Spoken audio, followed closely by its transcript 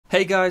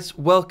Hey guys,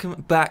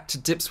 welcome back to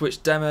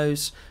Dipswitch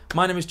Demos.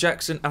 My name is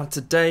Jackson and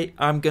today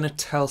I'm going to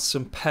tell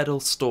some pedal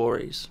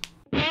stories.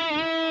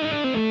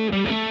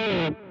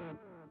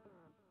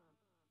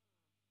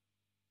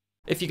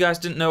 If you guys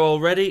didn't know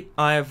already,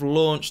 I have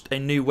launched a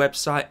new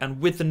website,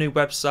 and with the new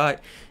website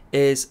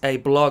is a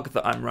blog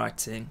that I'm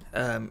writing.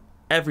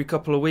 Every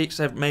couple of weeks,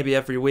 maybe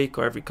every week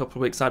or every couple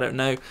of weeks, I don't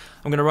know.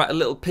 I'm going to write a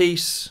little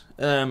piece.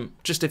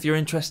 Just if you're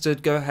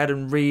interested, go ahead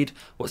and read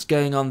what's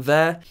going on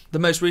there. The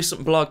most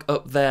recent blog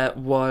up there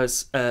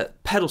was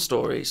pedal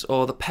stories,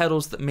 or the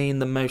pedals that mean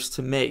the most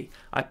to me.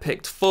 I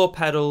picked 4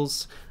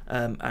 pedals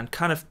and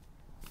kind of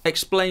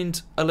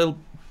explained a little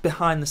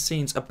behind the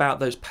scenes about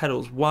those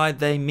pedals, why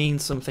they mean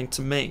something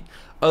to me,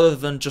 other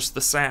than just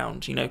the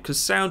sound, you know, because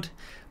sound,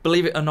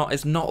 believe it or not,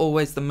 is not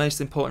always the most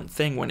important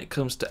thing when it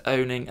comes to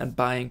owning and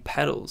buying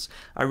pedals.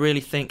 I really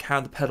think how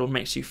the pedal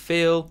makes you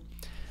feel,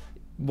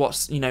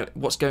 what's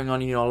going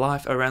on in your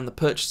life around the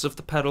purchase of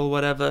the pedal,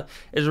 whatever,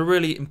 is a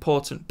really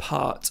important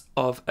part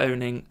of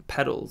owning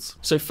pedals.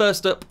 So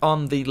first up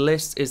on the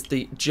list is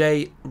the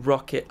J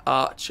Rocket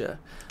Archer.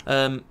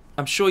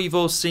 I'm sure you've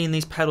all seen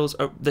these pedals,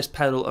 this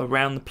pedal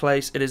around the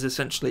place. It is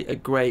essentially a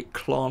great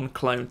clone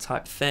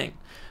type thing.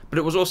 But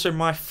it was also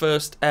my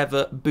first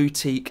ever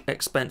boutique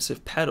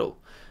expensive pedal.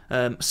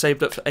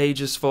 Saved up for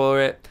ages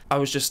for it. I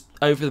was just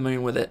over the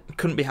moon with it.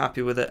 Couldn't be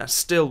happy with it. And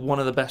still one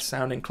of the best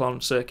sounding clone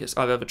circuits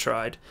I've ever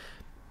tried.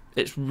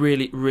 It's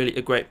really, really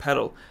a great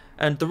pedal.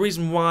 And the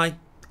reason why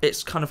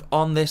it's kind of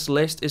on this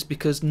list is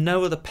because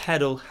no other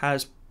pedal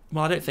has,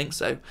 well, I don't think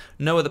so.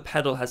 No other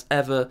pedal has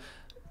ever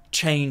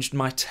changed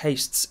my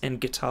tastes in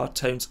guitar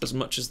tones as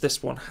much as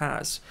this one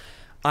has.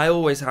 I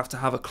always have to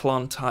have a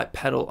clone type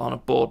pedal on a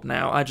board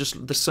now.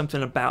 There's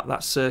something about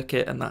that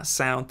circuit and that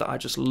sound that I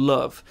just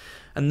love.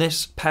 And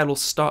this pedal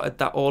started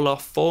that all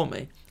off for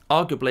me.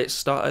 Arguably, it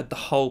started the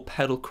whole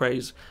pedal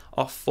craze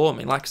off for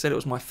me. Like I said, it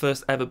was my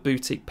first ever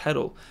boutique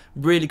pedal.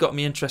 Really got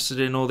me interested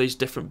in all these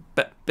different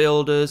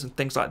builders and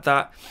things like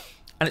that.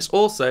 And it's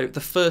also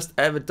the first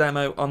ever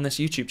demo on this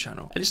YouTube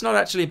channel. And it's not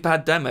actually a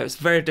bad demo. It's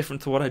very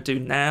different to what I do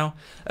now.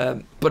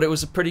 But it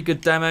was a pretty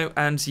good demo,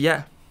 and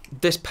yeah,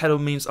 this pedal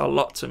means a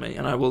lot to me,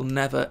 and I will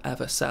never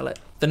ever sell it.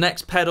 The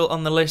next pedal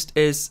on the list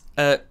is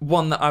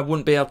one that I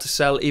wouldn't be able to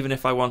sell even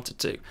if I wanted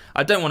to.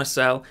 I don't want to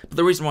sell, but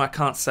the reason why I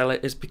can't sell it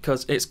is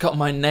because it's got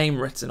my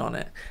name written on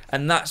it,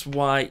 and that's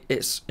why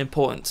it's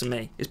important to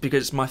me. It's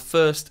because it's my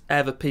first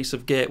ever piece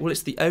of gear. Well,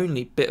 it's the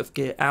only bit of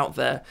gear out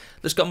there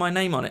that's got my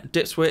name on it.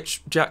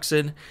 Dipswitch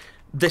Jackson.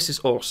 This is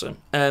awesome.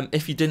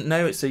 If you didn't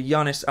know, it's a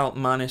Iannis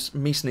Altmanis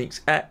Mi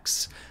Sneaks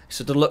X. It's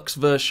a deluxe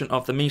version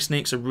of the Mi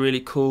Sneaks, a really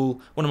cool,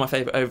 one of my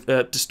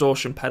favourite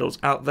distortion pedals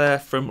out there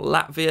from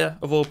Latvia,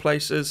 of all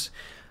places.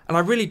 And I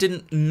really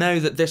didn't know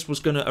that this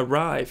was going to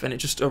arrive, and it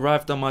just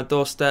arrived on my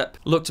doorstep.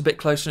 Looked a bit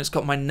closer and it's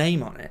got my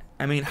name on it.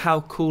 I mean, how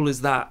cool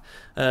is that?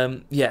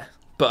 Yeah,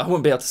 but I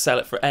wouldn't be able to sell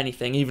it for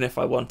anything, even if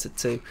I wanted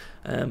to.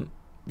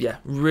 Yeah,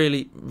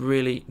 really,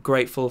 really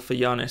grateful for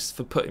Iannis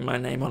for putting my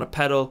name on a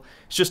pedal.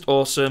 It's just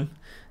awesome.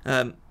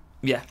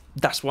 Yeah,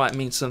 that's why it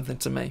means something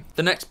to me.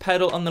 The next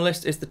pedal on the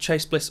list is the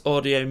Chase Bliss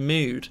Audio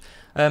Mood.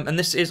 And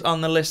this is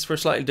on the list for a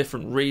slightly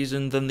different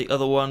reason than the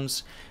other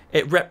ones.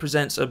 It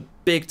represents a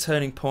big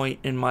turning point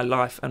in my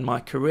life and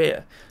my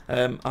career.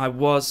 A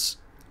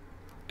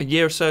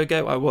year or so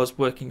ago, I was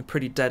working a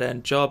pretty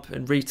dead-end job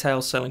in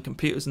retail, selling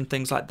computers and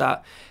things like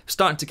that.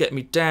 Starting to get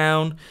me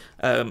down.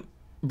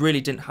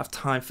 Really didn't have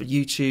time for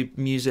YouTube,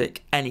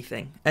 music,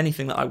 anything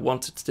that I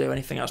wanted to do,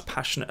 anything I was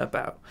passionate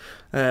about.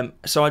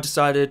 So I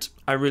decided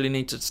I really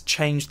need to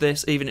change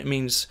this, even if it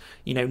means,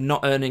 you know,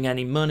 not earning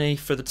any money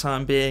for the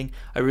time being.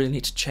 I really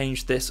need to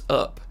change this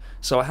up.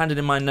 So I handed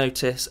in my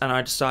notice, and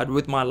I decided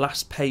with my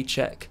last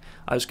paycheck,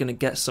 I was going to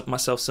get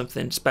myself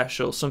something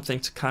special,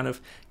 something to kind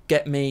of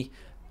get me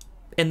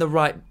in the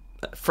right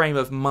frame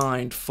of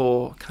mind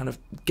for kind of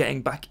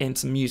getting back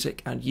into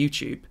music and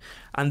YouTube.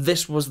 And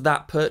this was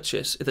that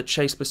purchase, the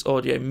Chase Bliss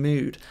Audio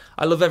Mood.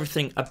 I love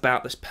everything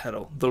about this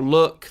pedal. The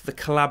look, the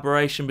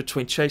collaboration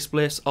between Chase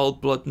Bliss, Old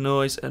Blood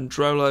Noise and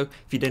Drolo.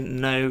 If you didn't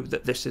know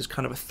that this is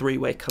kind of a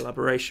 3-way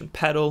collaboration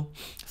pedal.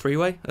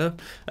 3-way?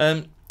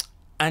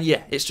 And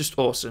yeah, it's just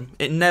awesome.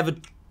 It never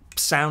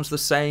sounds the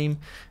same,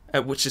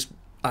 which is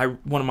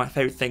one of my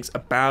favourite things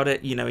about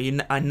it. You know,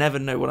 I never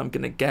know what I'm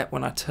going to get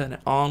when I turn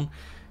it on.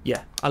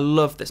 Yeah, I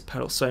love this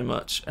pedal so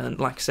much, and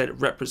like I said, it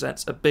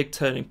represents a big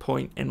turning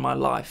point in my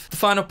life. The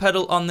final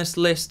pedal on this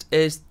list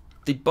is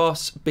the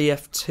Boss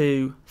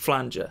BF2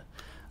 flanger.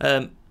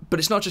 But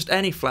it's not just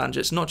any flanger,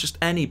 it's not just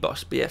any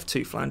Boss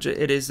BF2 flanger,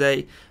 it is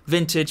a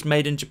vintage,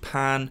 made in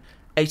Japan,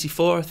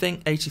 84 I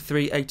think,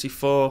 83,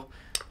 84,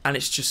 and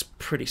it's just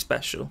pretty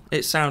special.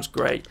 It sounds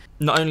great.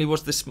 Not only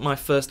was this my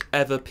first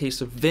ever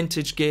piece of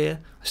vintage gear,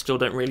 I still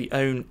don't really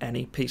own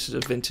any pieces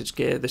of vintage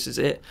gear, this is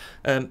it,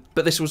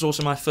 but this was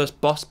also my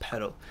first Boss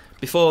pedal.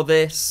 Before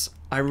this,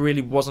 I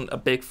really wasn't a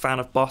big fan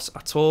of Boss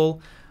at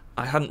all.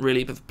 I hadn't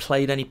really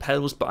played any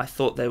pedals, but I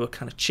thought they were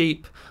kind of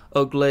cheap,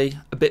 ugly,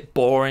 a bit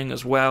boring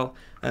as well,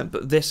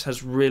 but this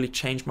has really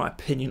changed my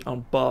opinion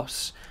on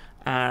Boss.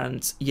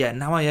 And yeah,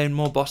 now I own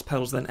more Boss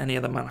pedals than any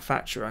other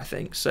manufacturer, I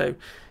think. So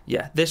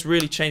yeah, this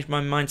really changed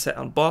my mindset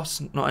on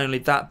Boss. Not only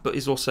that, but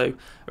is also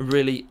a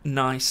really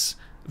nice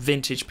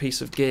vintage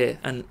piece of gear.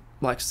 And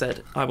like I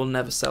said, I will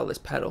never sell this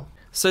pedal.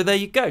 So there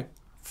you go.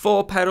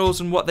 4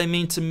 pedals and what they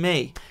mean to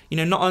me. You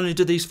know, not only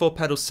do these 4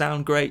 pedals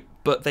sound great,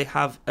 but they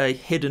have a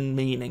hidden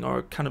meaning or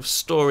a kind of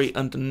story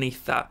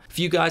underneath that. If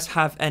you guys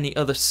have any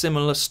other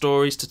similar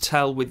stories to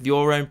tell with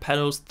your own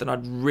pedals, then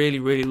I'd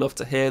really love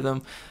to hear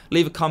them.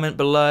 Leave a comment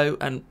below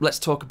and let's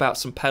talk about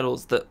some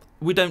pedals that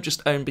we don't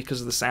just own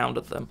because of the sound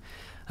of them.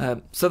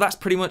 So that's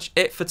pretty much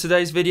it for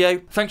today's video.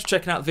 Thanks for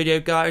checking out the video,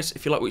 guys.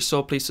 If you like what you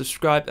saw, please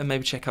subscribe and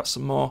maybe check out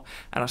some more,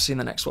 and I'll see you in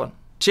the next one.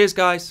 Cheers,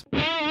 guys.